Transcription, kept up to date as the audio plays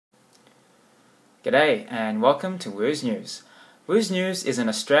G'day and welcome to Woo's News. Woo's News is an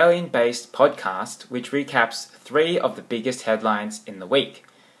Australian-based podcast which recaps 3 of the biggest headlines in the week.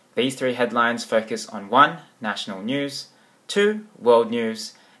 These 3 headlines focus on 1. National news, 2. World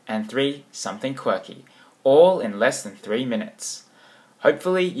news, and 3. Something quirky, all in less than 3 minutes.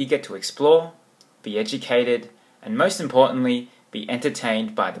 Hopefully you get to explore, be educated, and most importantly, be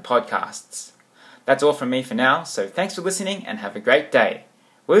entertained by the podcasts. That's all from me for now, so thanks for listening and have a great day.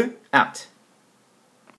 Woo, out!